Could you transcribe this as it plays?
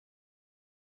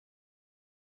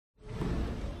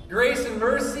Grace and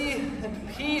mercy and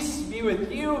peace be with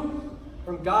you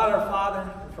from God our Father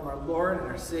and from our Lord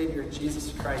and our Savior,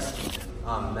 Jesus Christ.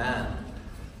 Amen.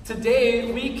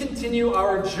 Today, we continue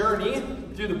our journey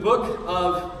through the book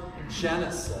of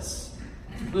Genesis.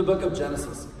 The book of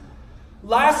Genesis.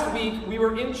 Last week, we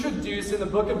were introduced in the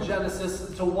book of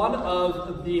Genesis to one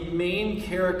of the main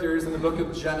characters in the book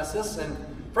of Genesis, and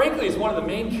frankly, he's one of the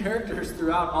main characters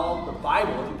throughout all of the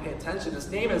Bible, if you pay attention.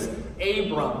 His name is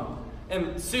Abram,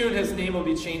 and soon his name will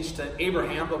be changed to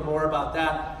Abraham, but more about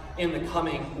that in the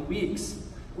coming weeks.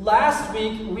 Last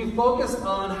week, we focused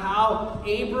on how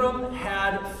Abram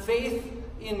had faith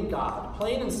in God,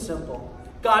 plain and simple.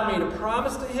 God made a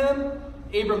promise to him.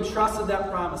 Abram trusted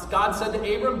that promise. God said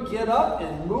to Abram, get up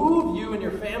and move you and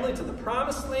your family to the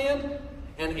promised land.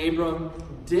 And Abram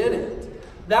did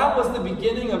it. That was the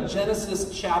beginning of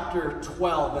Genesis chapter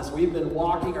 12 as we've been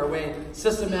walking our way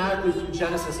systematically through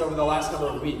Genesis over the last number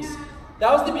of weeks.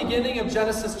 That was the beginning of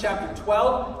Genesis chapter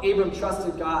 12. Abram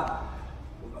trusted God.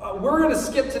 We're going to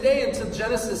skip today into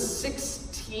Genesis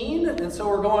 16. And so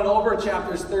we're going over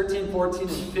chapters 13, 14,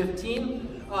 and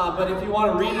 15. But if you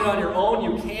want to read it on your own,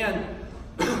 you can.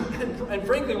 And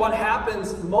frankly, what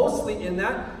happens mostly in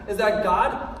that is that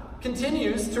God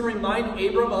continues to remind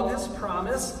Abram of his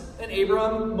promise, and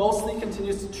Abram mostly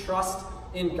continues to trust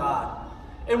in God.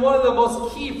 And one of the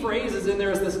most key phrases in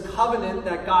there is this covenant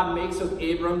that God makes with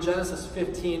Abram, Genesis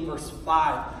 15, verse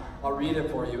 5. I'll read it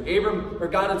for you.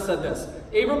 God had said this,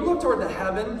 Abram, look toward the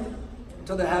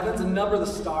heavens and number the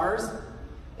stars,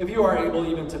 if you are able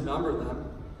even to number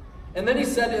them. And then he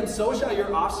said to him, so shall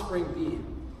your offspring be.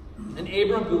 And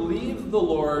Abram believed the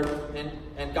Lord,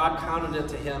 and God counted it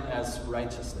to him as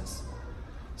righteousness.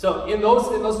 So in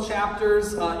those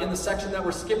chapters, in the section that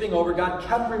we're skipping over, God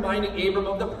kept reminding Abram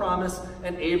of the promise,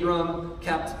 and Abram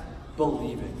kept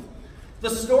believing. The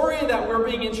story that we're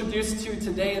being introduced to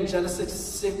today in Genesis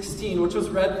 16, which was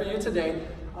read for you today,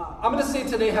 I'm going to say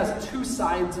today has two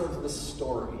sides of the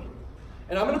story.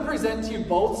 And I'm going to present to you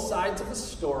both sides of the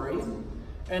story.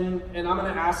 And I'm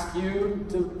going to ask you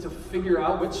to figure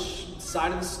out which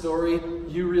side of the story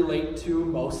you relate to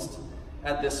most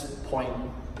at this point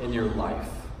in your life.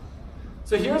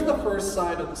 So here's the first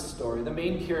side of the story. The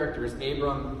main characters,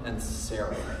 Abram and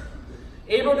Sarah.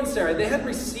 Abram and Sarah, they had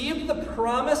received the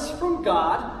promise from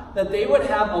God that they would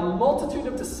have a multitude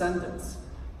of descendants.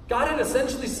 God had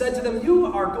essentially said to them, you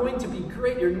are going to be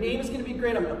great. Your name is going to be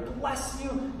great. I'm going to bless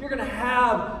you. You're going to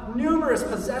have numerous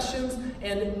possessions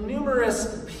and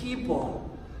numerous people.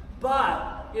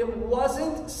 But it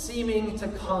wasn't seeming to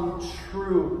come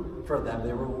true for them.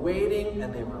 They were waiting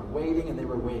and they were waiting and they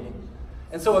were waiting.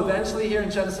 And so eventually here in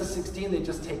Genesis 16, they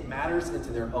just take matters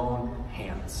into their own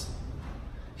hands.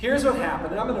 Here's what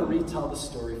happened, and I'm going to retell the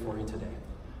story for you today.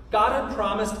 God had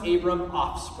promised Abram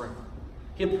offspring.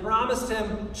 He had promised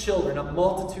him children, a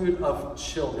multitude of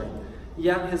children.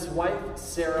 Yet his wife,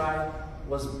 Sarai,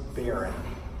 was barren.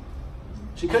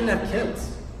 She couldn't have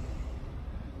kids.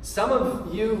 Some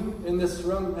of you in this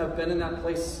room have been in that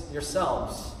place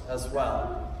yourselves as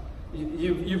well.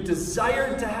 You've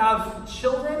desired to have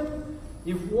children.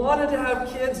 You've wanted to have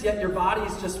kids, yet your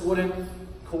bodies just wouldn't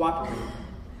cooperate.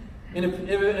 And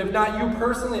if not you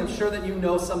personally, I'm sure that you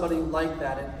know somebody like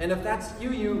that. And if that's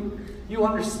you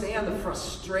understand the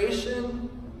frustration,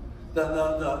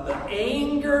 the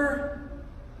anger,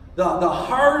 the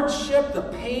hardship, the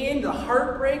pain, the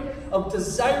heartbreak of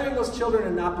desiring those children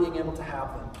and not being able to have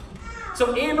them. So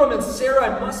Abram and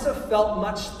Sarai must have felt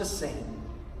much the same.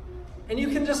 And you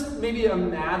can just maybe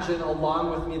imagine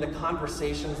along with me the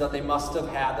conversations that they must have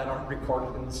had that aren't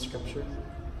recorded in the scripture.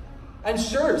 I'm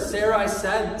sure Sarai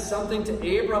said something to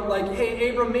Abram like, hey,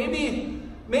 Abram, maybe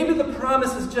the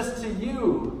promise is just to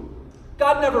you.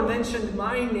 God never mentioned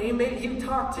my name. Maybe he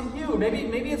talked to you.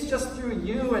 Maybe it's just through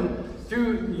you and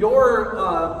through your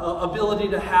ability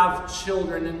to have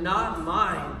children and not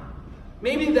mine.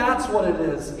 Maybe that's what it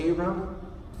is, Abram.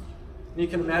 And you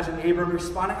can imagine Abram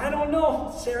responding, I don't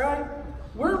know, Sarai.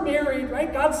 We're married,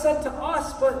 right? God said to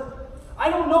us, but I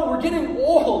don't know. We're getting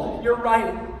old. You're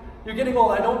right. You're getting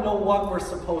old. I don't know what we're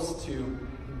supposed to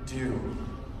do.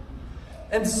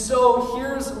 And so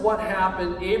here's what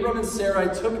happened. Abram and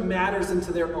Sarai took matters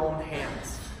into their own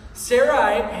hands.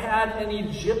 Sarai had an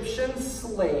Egyptian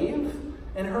slave,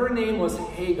 and her name was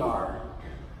Hagar.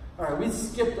 All right, we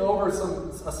skipped over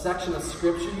a section of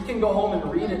Scripture. You can go home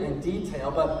and read it in detail,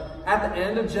 but at the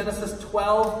end of Genesis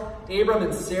 12, Abram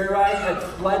and Sarai had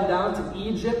fled down to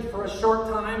Egypt for a short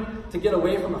time to get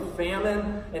away from a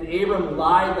famine, and Abram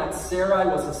lied that Sarai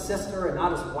was his sister and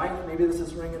not his wife. Maybe this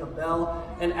is ringing a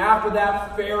bell. And after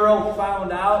that, Pharaoh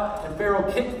found out, and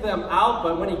Pharaoh kicked them out,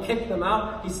 but when he kicked them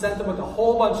out, he sent them with a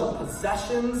whole bunch of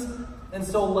possessions. And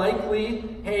so likely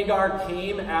Hagar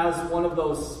came as one of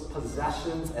those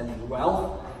possessions and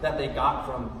wealth that they got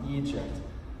from Egypt.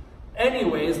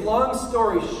 Anyways, long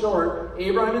story short,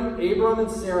 Abram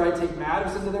and Sarai take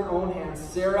matters into their own hands.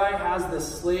 Sarai has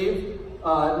this slave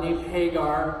named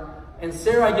Hagar, and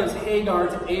Sarai gives Hagar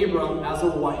to Abram as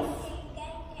a wife.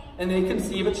 And they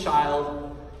conceive a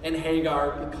child, and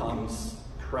Hagar becomes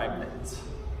pregnant.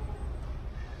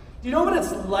 Do you know what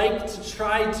it's like to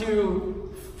try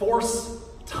to force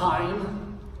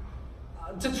time?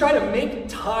 To try to make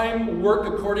time work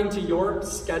according to your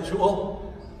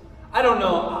schedule? I don't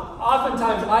know.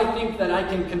 Oftentimes I think that I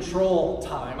can control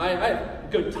time. I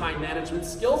have good time management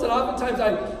skills, and oftentimes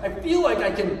I feel like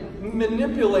I can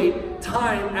manipulate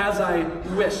time as I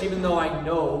wish, even though I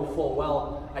know full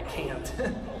well I can't.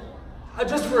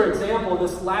 Just for example,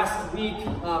 this last week,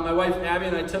 my wife Abby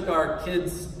and I took our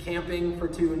kids camping for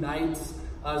 2 nights.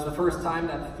 It was the first time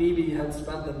that Phoebe had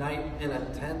spent the night in a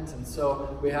tent, and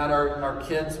so we had our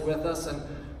kids with us, and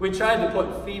we tried to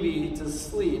put Phoebe to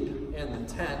sleep in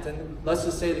the tent, and let's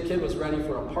just say the kid was ready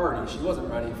for a party. She wasn't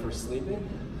ready for sleeping.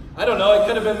 I don't know, it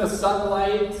could have been the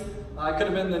sunlight, it could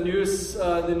have been the new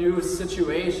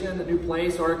situation, the new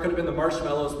place, or it could have been the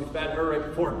marshmallows we fed her right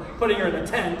before putting her in the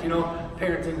tent,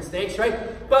 parenting mistakes,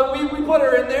 right? But we put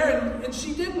her in there, and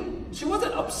she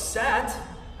wasn't upset.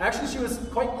 Actually, she was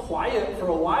quite quiet for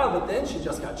a while, but then she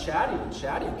just got chatty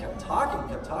and kept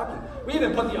talking. We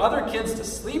even put the other kids to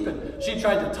sleep, and she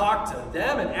tried to talk to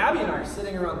them, and Abby and I are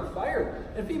sitting around the fire,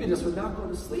 and Phoebe just would not go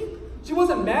to sleep. She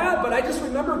wasn't mad, but I just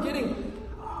remember getting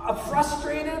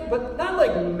frustrated, but not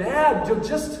like mad,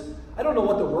 just, I don't know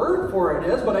what the word for it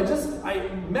is, but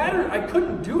I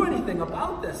couldn't do anything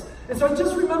about this. And so I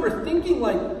just remember thinking,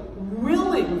 like,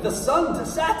 willing the sun to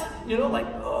set, like,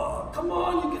 oh, come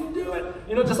on, you can do it.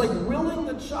 Just like willing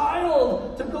the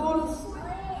child to go to sleep.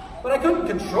 But I couldn't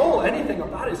control anything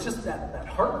about it. It's just that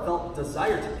heartfelt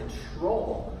desire to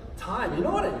control time. You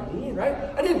know what I mean, right?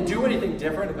 I didn't do anything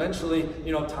different. Eventually,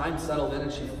 time settled in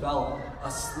and she fell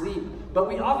asleep. But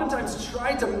we oftentimes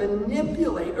try to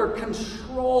manipulate or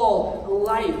control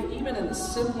life, even in the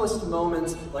simplest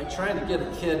moments, like trying to get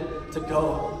a kid to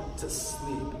go to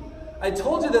sleep. I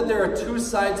told you that there are 2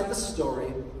 sides of the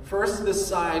story. First, this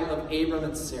side of Abram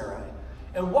and Sarai.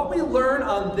 And what we learn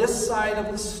on this side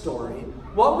of the story,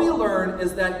 what we learn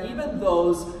is that even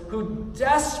those who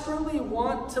desperately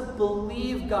want to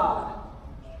believe God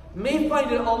may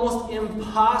find it almost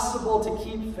impossible to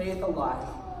keep faith alive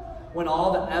when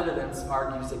all the evidence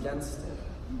argues against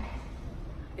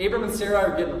it. Abram and Sarah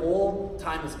are getting old,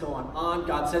 time is going on,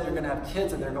 God said you're going to have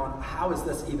kids, and they're going, how is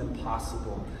this even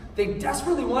possible? They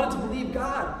desperately wanted to believe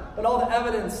God, but all the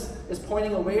evidence is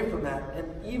pointing away from that,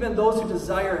 and even those who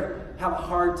desire it have a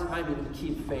hard time even to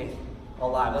keep faith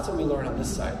alive. That's what we learn on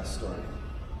this side of the story.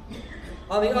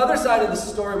 On the other side of the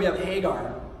story, we have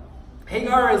Hagar.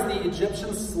 Hagar is the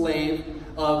Egyptian slave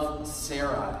of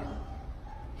Sarai.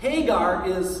 Hagar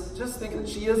is, just think that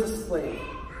she is a slave.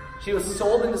 She was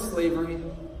sold into slavery.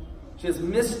 She is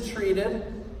mistreated.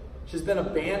 She's been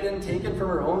abandoned, taken from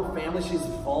her own family. She's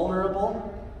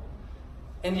vulnerable.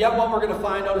 And yet what we're going to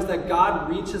find out is that God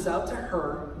reaches out to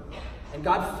her, and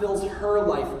God fills her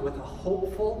life with a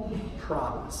hopeful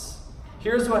promise.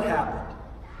 Here's what happened.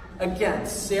 Again,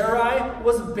 Sarai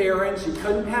was barren. She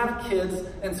couldn't have kids,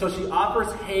 and so she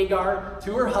offers Hagar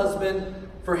to her husband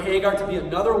for Hagar to be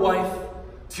another wife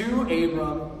to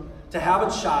Abram, to have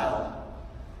a child.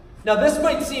 Now, this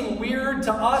might seem weird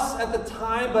to us at the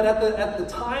time, but at the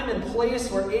time and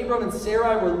place where Abram and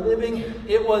Sarai were living,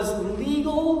 it was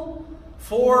legal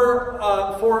for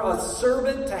a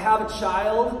servant to have a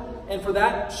child, and for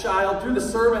that child, through the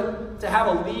servant, to have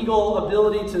a legal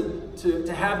ability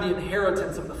to have the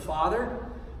inheritance of the father.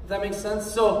 Does that make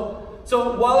sense? So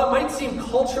while it might seem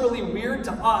culturally weird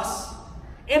to us,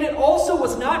 and it also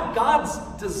was not God's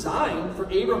design for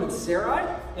Abram and Sarai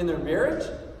in their marriage,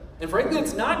 and frankly,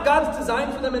 it's not God's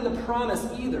design for them in the promise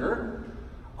either.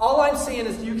 All I'm saying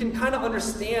is you can kind of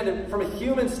understand it from a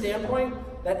human standpoint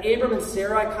that Abram and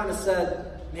Sarai kind of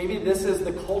said, maybe this is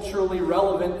the culturally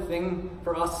relevant thing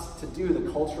for us to do,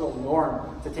 the cultural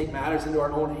norm, to take matters into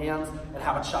our own hands and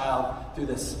have a child through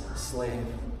this slave.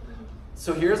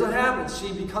 So here's what happens.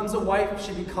 She becomes a wife.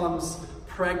 She becomes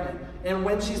pregnant. And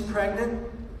when she's pregnant,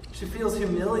 She feels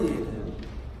humiliated.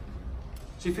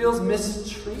 She feels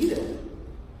mistreated.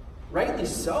 Rightly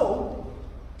so.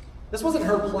 This wasn't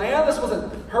her plan. This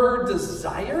wasn't her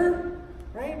desire,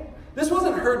 right? This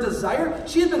wasn't her desire.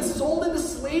 She had been sold into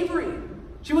slavery.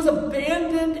 She was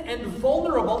abandoned and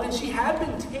vulnerable, and she had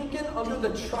been taken under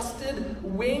the trusted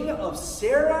wing of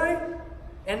Sarai.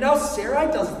 And now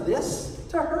Sarai does this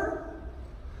to her?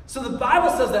 So the Bible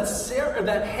says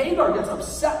that Hagar gets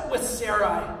upset with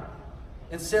Sarai.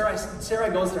 And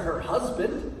Sarai goes to her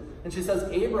husband, and she says,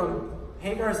 Abram,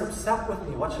 Hagar is upset with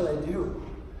me. What should I do?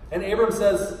 And Abram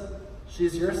says,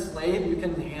 she's your slave. You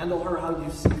can handle her how you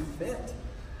see fit.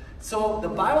 So the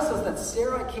Bible says that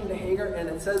Sarai came to Hagar, and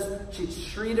it says she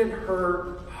treated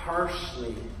her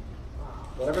harshly.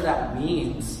 Whatever that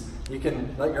means, you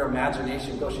can let your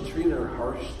imagination go. She treated her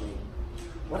harshly.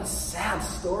 What a sad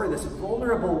story. This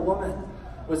vulnerable woman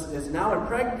is now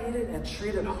impregnated and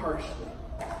treated harshly.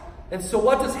 And so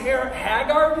what does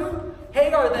Hagar do?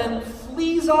 Hagar then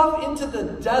flees off into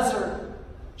the desert.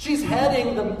 She's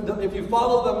heading, if you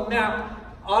follow the map,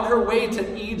 on her way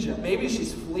to Egypt. Maybe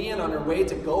she's fleeing on her way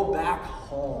to go back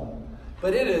home.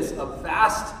 But it is a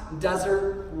vast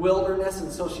desert wilderness,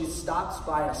 and so she stops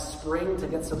by a spring to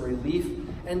get some relief.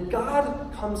 And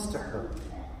God comes to her.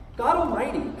 God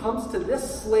Almighty comes to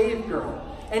this slave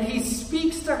girl, and he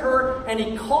speaks to her, and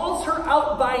he calls her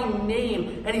out by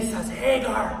name, and he says,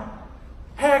 Hagar,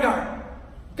 Hagar.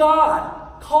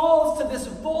 God calls to this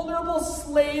vulnerable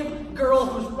slave girl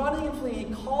who's running and fleeing.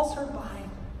 He calls her by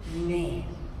name.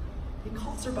 He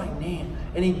calls her by name,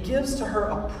 and he gives to her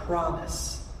a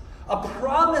promise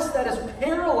that is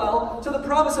parallel to the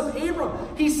promise of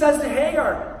Abram. He says to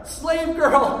Hagar, slave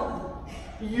girl,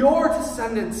 your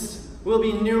descendants will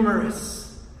be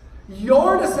numerous.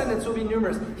 Your descendants will be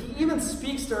numerous. He even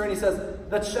speaks to her, and he says,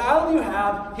 the child you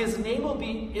have, his name will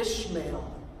be Ishmael.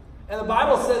 And the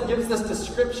Bible gives this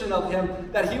description of him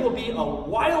that he will be a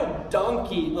wild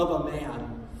donkey of a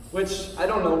man. Which, I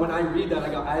don't know, when I read that, I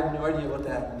go, I have no idea what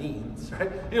that means,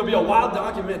 right? He'll be a wild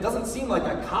donkey. It doesn't seem like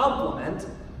a compliment,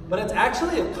 but it's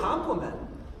actually a compliment.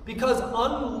 Because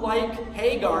unlike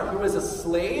Hagar, who is a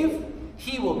slave,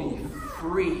 he will be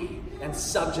free and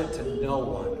subject to no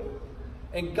one.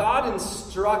 And God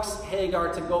instructs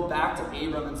Hagar to go back to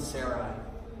Abram and Sarai.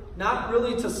 Not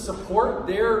really to support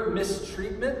their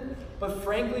mistreatment, but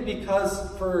frankly because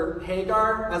for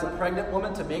Hagar, as a pregnant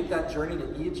woman, to make that journey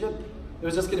to Egypt, it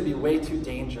was just going to be way too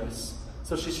dangerous.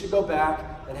 So she should go back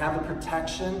and have the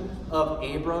protection of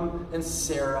Abram and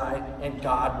Sarai, and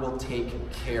God will take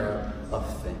care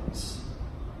of things.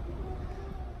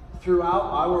 Throughout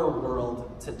our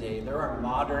world today, there are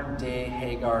modern-day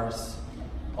Hagars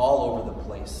all over the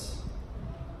place.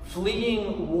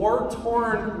 Fleeing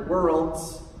war-torn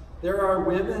worlds, there are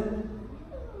women,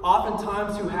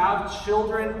 oftentimes who have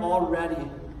children already,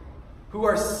 who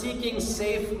are seeking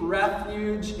safe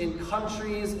refuge in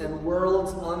countries and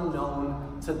worlds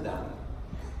unknown to them.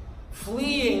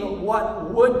 Fleeing what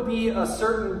would be a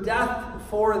certain death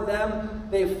for them,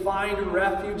 they find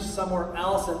refuge somewhere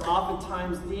else, and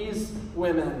oftentimes these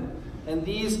women and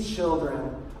these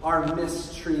children are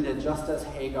mistreated just as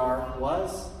Hagar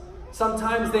was.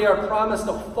 Sometimes they are promised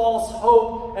a false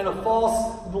hope and a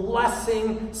false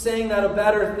blessing, saying that a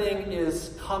better thing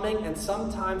is coming. And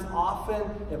sometimes, often,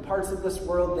 in parts of this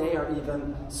world, they are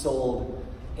even sold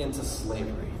into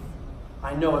slavery.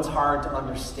 I know it's hard to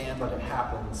understand, but it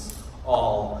happens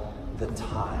all the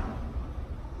time.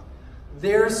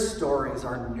 Their stories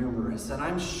are numerous, and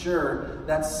I'm sure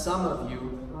that some of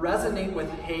you resonate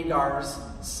with Hagar's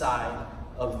side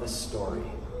of the story.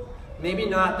 Maybe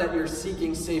not that you're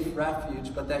seeking safe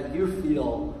refuge, but that you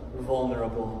feel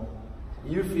vulnerable.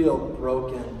 You feel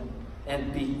broken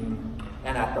and beaten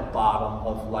and at the bottom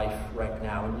of life right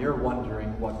now. And you're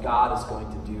wondering what God is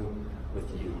going to do with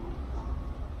you.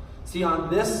 See, on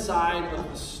this side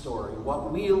of the story,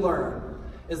 what we learn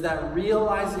is that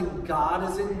realizing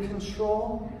God is in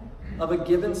control of a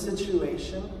given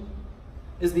situation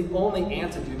is the only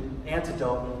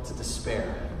antidote to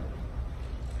despair.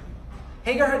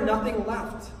 Hagar had nothing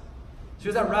left. She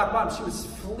was at rock bottom. She was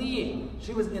fleeing.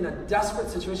 She was in a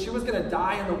desperate situation. She was going to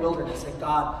die in the wilderness, and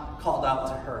God called out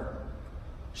to her.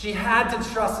 She had to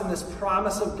trust in this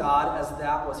promise of God, as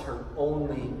that was her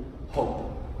only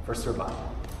hope for survival.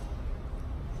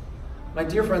 My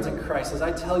dear friends in Christ, as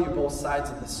I tell you both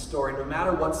sides of this story, no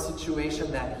matter what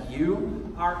situation that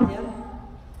you are in,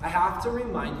 I have to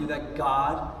remind you that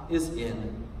God is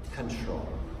in control.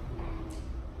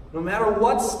 No matter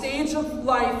what stage of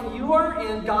life you are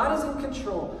in, God is in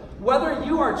control. Whether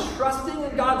you are trusting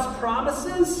in God's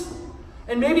promises,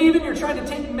 and maybe even you're trying to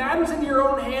take matters into your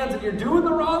own hands and you're doing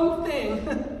the wrong thing,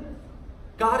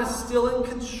 God is still in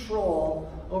control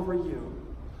over you.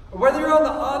 Or whether you're on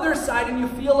the other side and you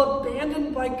feel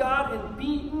abandoned by God and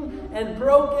beaten and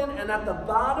broken, and at the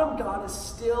bottom, God is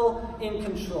still in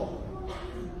control.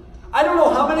 I don't know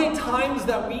how many times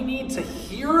that we need to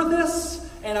hear this,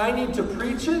 and I need to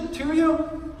preach it to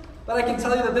you, but I can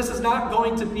tell you that this is not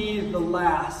going to be the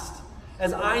last,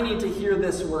 as I need to hear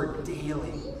this word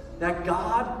daily, that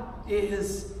God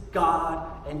is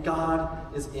God, and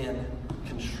God is in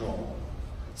control.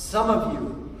 Some of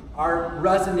you are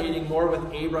resonating more with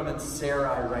Abram and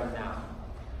Sarai right now.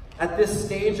 At this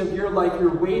stage of your life,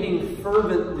 you're waiting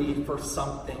fervently for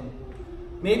something.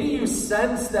 Maybe you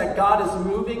sense that God is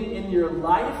moving in your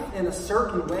life in a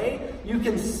certain way. You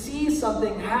can see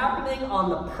something happening on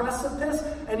the precipice,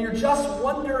 and you're just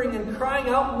wondering and crying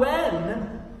out,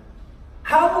 when?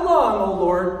 How long, O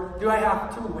Lord, do I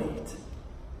have to wait?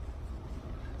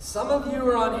 Some of you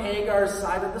are on Hagar's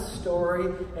side of the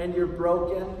story, and you're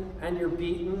broken, and you're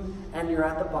beaten, and you're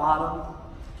at the bottom.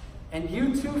 And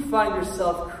you too find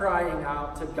yourself crying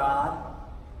out to God,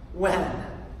 when?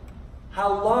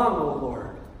 How long, O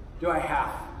Lord, do I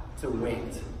have to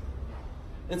wait?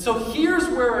 And so here's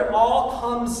where it all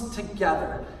comes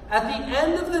together. At the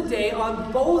end of the day,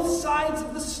 on both sides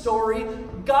of the story,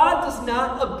 God does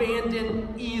not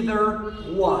abandon either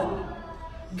one.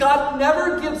 God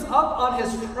never gives up on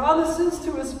his promises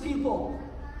to his people.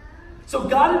 So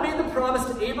God had made the promise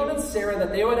to Abram and Sarah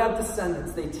that they would have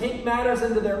descendants. They take matters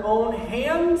into their own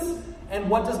hands, and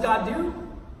what does God do?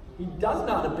 He does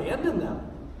not abandon them.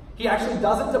 He actually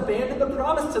doesn't abandon the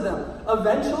promise to them.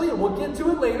 Eventually, and we'll get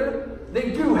to it later,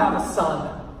 they do have a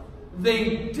son.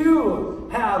 They do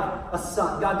have a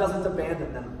son. God doesn't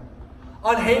abandon them.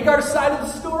 On Hagar's side of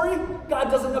the story,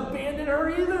 God doesn't abandon her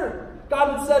either.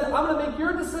 God had said, I'm going to make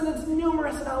your descendants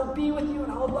numerous, and I will be with you,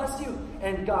 and I will bless you.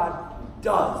 And God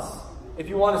does. If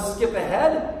you want to skip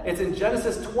ahead, it's in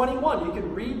Genesis 21. You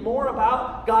can read more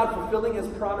about God fulfilling his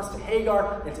promise to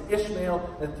Hagar and to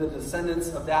Ishmael and the descendants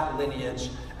of that lineage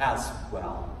as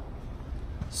well.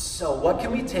 So what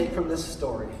can we take from this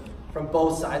story, from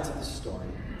both sides of the story?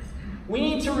 We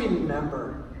need to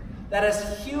remember that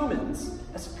as humans,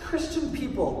 as Christian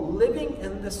people living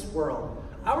in this world,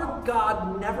 our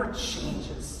God never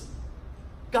changes.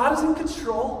 God is in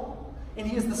control, and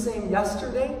he is the same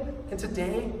yesterday and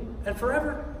today and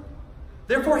forever.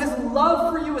 Therefore, his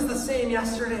love for you is the same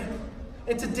yesterday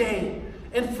and today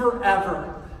and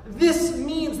forever. This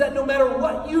means that no matter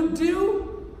what you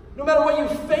do, no matter what you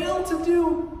fail to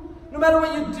do, no matter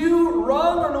what you do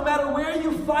wrong, or no matter where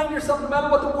you find yourself, no matter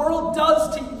what the world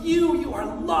does to you, you are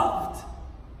loved.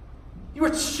 You are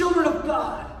children of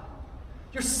God.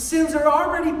 Your sins are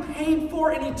already paid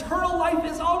for, and eternal life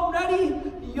is already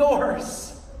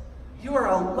yours. You are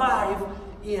alive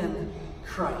in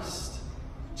Christ.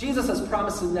 Jesus has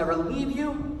promised to never leave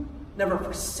you, never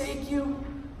forsake you,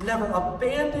 never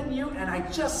abandon you, and I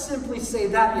just simply say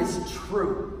that is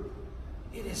true.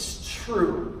 It is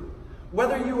true.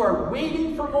 Whether you are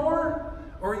waiting for more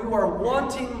or you are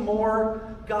wanting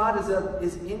more, God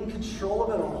is in control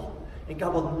of it all. And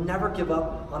God will never give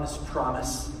up on his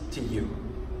promise to you.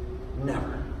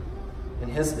 Never. In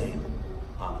his name.